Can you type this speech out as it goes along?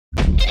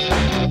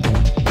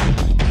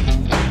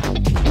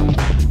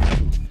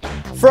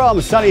From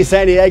sunny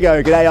San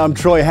Diego, g'day, I'm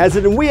Troy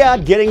Hazard and we are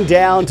getting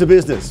down to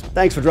business.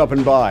 Thanks for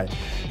dropping by.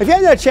 If you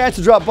haven't had a chance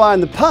to drop by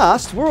in the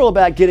past, we're all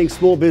about getting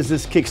small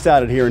business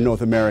kick-started here in North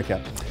America.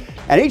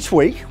 And each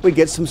week we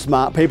get some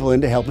smart people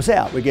in to help us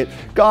out. We get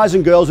guys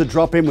and girls that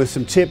drop in with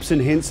some tips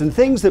and hints and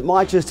things that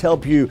might just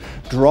help you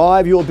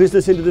drive your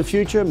business into the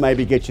future,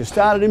 maybe get you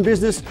started in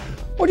business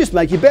or just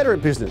make you better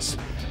at business.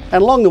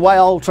 And along the way,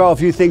 I'll try a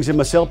few things in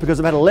myself because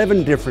I've had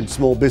 11 different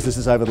small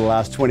businesses over the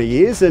last 20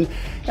 years and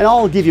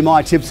I'll give you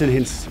my tips and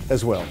hints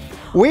as well.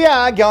 We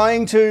are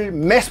going to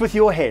mess with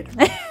your head.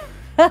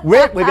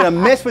 We're going to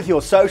mess with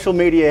your social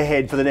media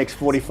head for the next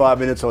 45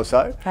 minutes or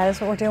so. That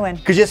is what we're doing.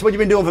 Because that's what you've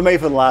been doing for me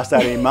for the last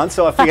 18 months,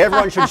 so I think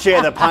everyone should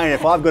share the pain.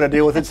 If I've got to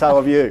deal with it, so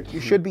have you. You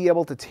should be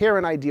able to tear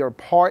an idea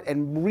apart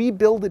and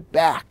rebuild it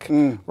back,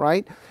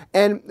 right?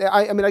 And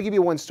I mean, I'll give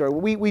you one story.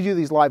 We do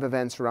these live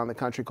events around the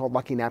country called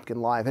Lucky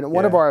Napkin Live. And at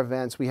one of our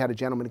events, we had a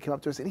gentleman who came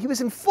up to us and he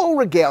was in full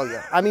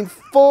regalia. I mean,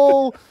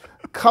 full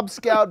Cub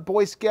Scout,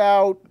 Boy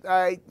Scout,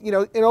 you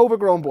know, an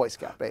overgrown Boy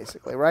Scout,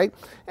 basically, right?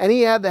 And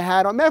he had the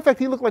hat on. Matter of fact,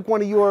 he looked like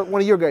one of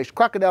your guys,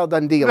 Crocodile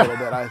Dundee a little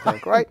bit, I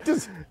think, right?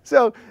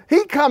 So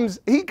he comes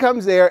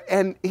there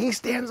and he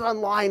stands on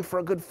line for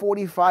a good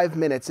 45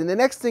 minutes. And the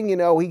next thing you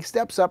know, he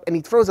steps up and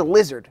he throws a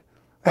lizard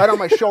right on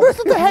my shoulder.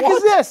 What the heck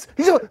is this?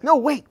 He's like, no,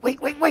 wait.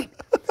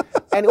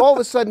 And all of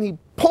a sudden he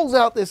pulls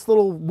out this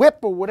little whip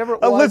or whatever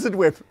it was. A lizard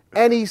whip.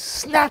 And he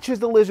snatches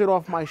the lizard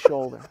off my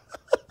shoulder.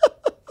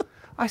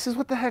 I says,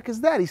 what the heck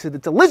is that? He said,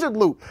 it's a lizard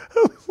loop.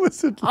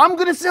 I'm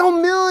going to sell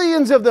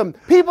millions of them.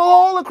 People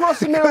all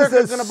across America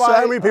are going to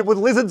buy. So many people with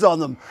lizards on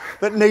them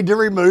that need to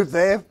remove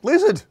their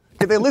lizard.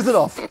 Get their lizard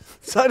off,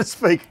 so to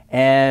speak.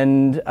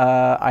 And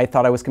I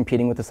thought I was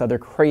competing with this other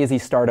crazy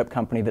startup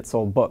company that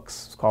sold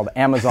books. It's called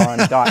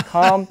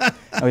Amazon.com.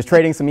 I was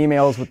trading some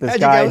emails with this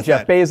guy,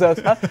 Jeff Bezos.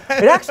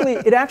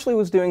 It actually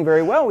was doing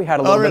very well. We had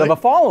a little bit of a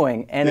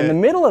following. And in the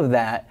middle of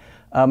that,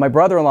 my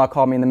brother-in-law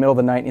called me in the middle of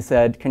the night and he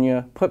said, can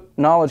you put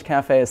Knowledge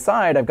Cafe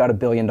aside? I've got a $1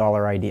 billion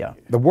idea.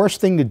 The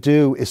worst thing to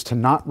do is to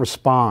not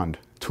respond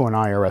to an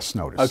IRS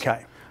notice.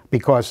 Okay.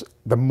 Because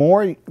the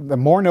more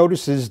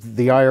notices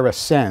the IRS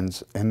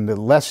sends and the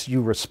less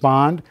you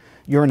respond,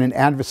 you're in an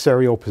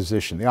adversarial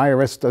position. The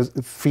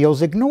IRS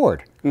feels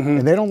ignored.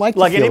 And they don't like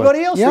Like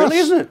anybody else, really,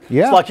 isn't it?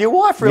 Yeah. It's like your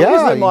wife, really,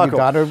 isn't it,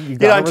 Michael? You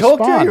don't talk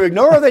to her, you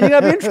ignore her, then you're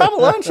going to be in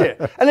trouble, aren't you?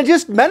 And it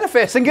just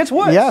manifests and gets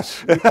worse.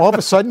 Yes. All of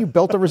a sudden, you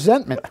built a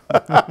resentment.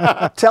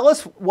 Tell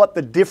us what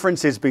the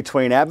difference is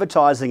between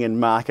advertising and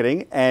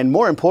marketing, and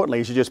more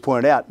importantly, as you just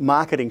pointed out,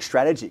 marketing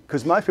strategy.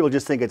 Because most people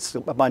just think it's a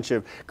bunch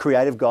of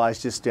creative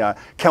guys just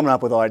coming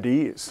up with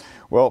ideas.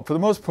 Well, for the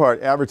most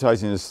part,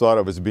 advertising is thought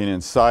of as being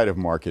inside of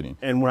marketing.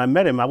 And when I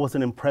met him, I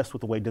wasn't impressed with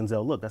the way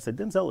Denzel looked. I said,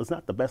 Denzel is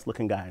not the best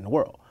looking guy in the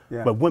world,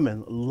 but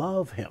women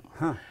love him.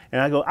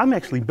 And I go, I'm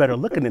actually better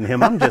looking than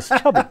him. I'm just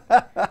chubby.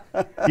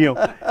 You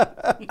know.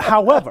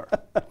 However,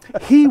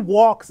 he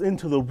walks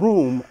into the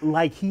room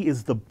like he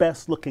is the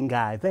best looking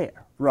guy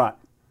there. Right.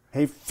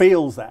 He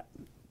feels that.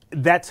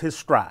 That's his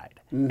stride.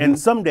 And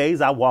some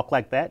days I walk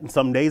like that, and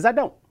some days I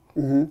don't.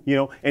 You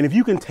know. And if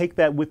you can take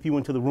that with you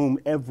into the room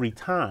every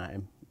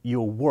time,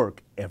 you'll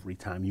work every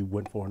time you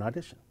went for an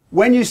audition.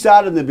 When you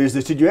started in the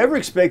business, did you ever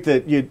expect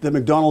that the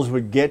McDonald's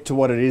would get to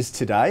what it is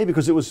today?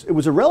 Because it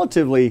was a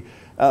relatively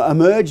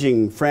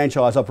emerging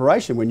franchise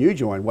operation when you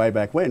joined way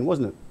back when,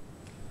 wasn't it?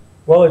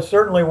 Well, it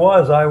certainly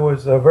was. I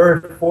was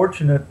very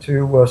fortunate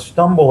to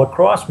stumble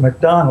across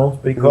McDonald's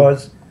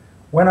because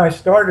when I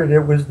started,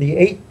 it was the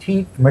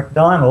 18th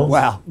McDonald's.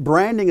 Wow.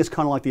 Branding is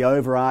kind of like the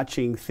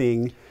overarching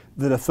thing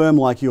that a firm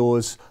like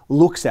yours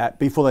looks at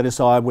before they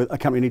decide whether a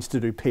company needs to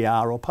do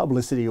PR or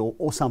publicity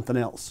or something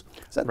else.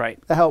 Is that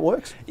how it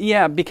works?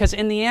 Yeah, because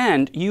in the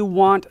end, you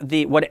want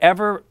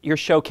whatever you're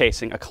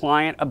showcasing, a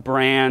client, a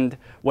brand,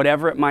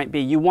 whatever it might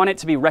be, you want it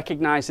to be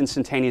recognized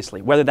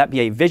instantaneously, whether that be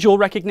a visual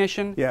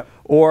recognition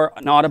or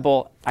an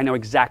audible, I know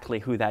exactly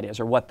who that is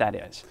or what that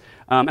is.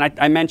 And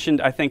I mentioned,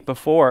 I think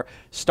before,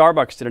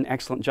 Starbucks did an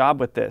excellent job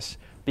with this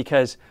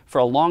because for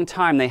a long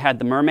time they had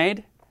the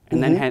mermaid,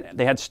 and then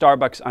they had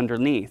Starbucks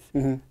underneath.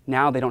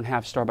 Now they don't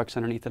have Starbucks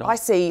underneath at all. I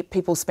see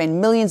people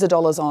spend millions of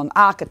dollars on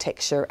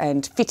architecture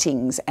and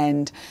fittings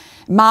and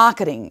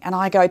marketing, and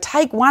I go,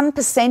 take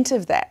 1%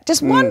 of that,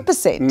 just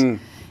 1%,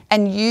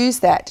 and use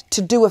that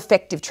to do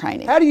effective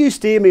training. How do you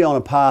steer me on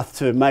a path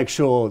to make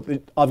sure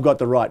that I've got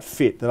the right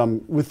fit, that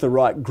I'm with the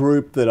right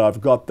group, that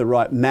I've got the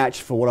right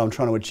match for what I'm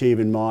trying to achieve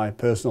in my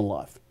personal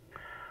life?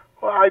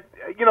 Well,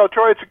 you know,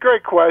 Troy, it's a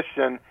great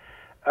question.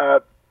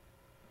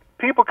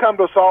 People come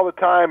to us all the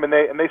time and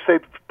they say,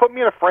 put me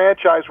in a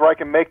franchise where I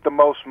can make the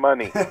most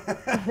money.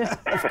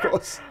 Of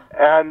course.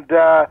 And,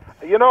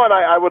 you know, and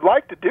I would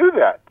like to do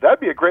that.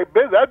 That'd be a great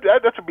business.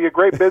 That would be a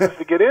great business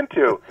to get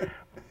into.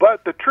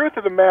 But the truth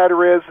of the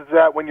matter is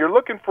that when you're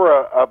looking for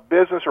a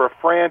business or a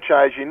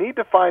franchise, you need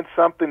to find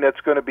something that's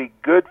going to be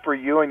good for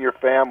you and your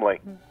family.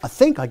 I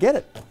think I get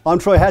it. I'm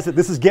Troy Hazard.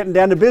 This is Getting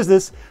Down to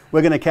Business.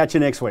 We're going to catch you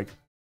next week.